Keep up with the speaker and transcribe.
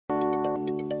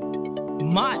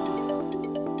Mad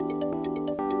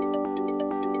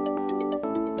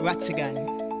RATTYGAN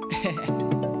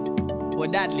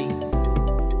What Dadlitv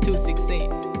 268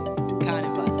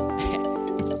 Carnival.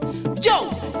 Yo,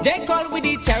 they call we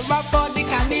the terror for the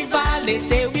carnival. They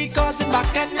say we causing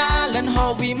bacchanal and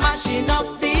how we mashing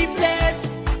up the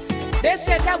place. They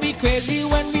say that we crazy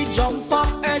when we jump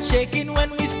up, earth shaking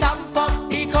when we stamp up,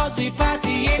 because we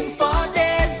partying for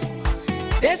days.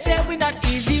 They say we not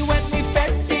easy when we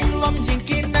fetting, rum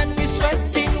drinking and we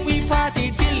sweating. We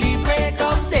party till the break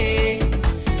of day.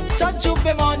 So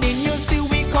Juve morning you see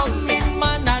we coming,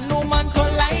 man, and no man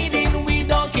colliding. We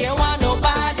don't care what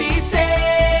nobody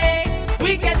say.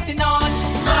 We getting on,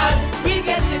 mad. We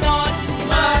getting on,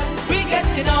 mad. We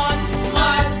getting on,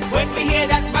 mad. When we hear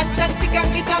that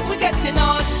RATTYGAN guitar, we getting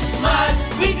on, mad.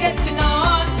 We getting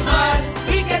on, mad.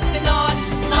 We getting on,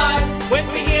 mad. When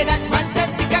we hear that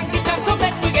RATTYGAN guitar, so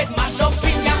make we get mad up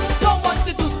in ya. Don't want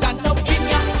to do stand up in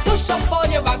ya. Push up all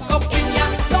your back up in ya.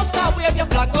 Don't start wave your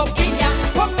flag up in ya.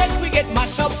 Come make we get mad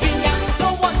up in ya.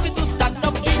 Don't want to do stand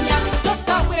up in ya. Just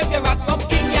start wave your back up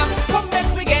in ya. Come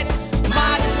make we get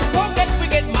mad. Come make we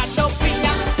get mad up in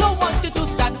ya. Don't want to do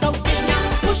stand up in ya.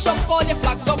 Push up all your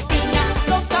flag up in ya.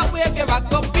 Don't start wave your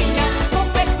back up in ya.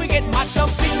 Come make we get mad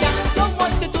up in ya. Don't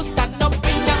want to do stand up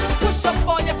in ya. Push up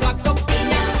all your flag up in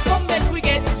ya. Come make we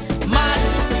get mad.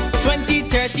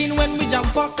 2013 when we jump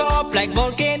fuck up like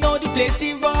volcano, the place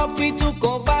erupt. We took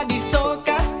over the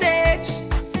soca stage.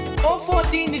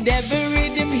 014 the devil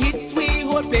rhythm hit we.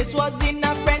 Whole place was in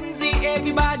a frenzy.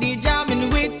 Everybody jamming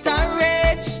with a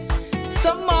rage.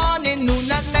 Some morning,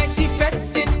 noon and night, if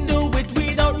fretting, do it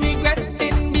without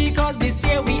regretting, because this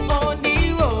year we on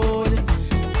the road.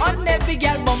 On every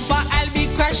girl bumper I'll be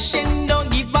crashing. Don't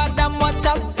give a damn what's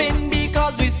happening,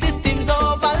 because we systems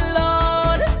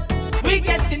overload. We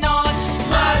getting on,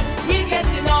 mad. We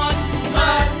getting on,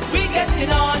 mad. We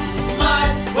getting on,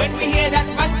 mad. When we hear that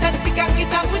RATTYGAN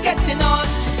guitar, we getting on,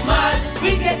 mad.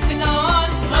 We getting on,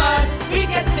 mad. We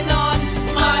getting on,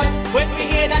 mad. When we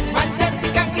hear that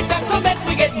RATTYGAN guitar, so make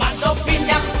we get mad up in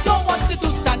ya. Don't want to do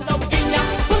stand up in ya.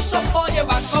 Push up all your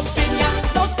back up in ya.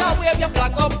 Don't start wave your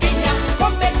flag up in ya.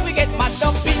 Come make we get mad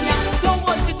up in ya. Don't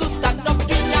want to do stand up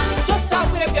in ya. Just start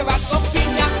wave your back up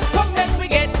in ya. Come make we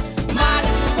get mad.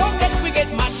 Come make we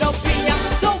get mad up in ya.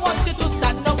 Don't want to do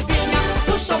stand up in ya.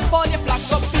 Push up all your flag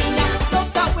up in ya. Don't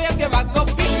start wave your back up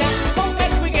in ya. Come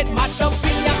make we get mad up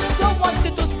in ya. Don't want to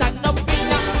do stand up in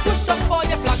ya. Push up all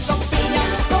your flag up in ya.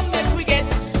 Come make we get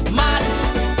mad.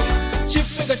 Chip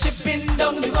we go chipping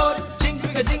down the road. Drink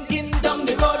we go drinking.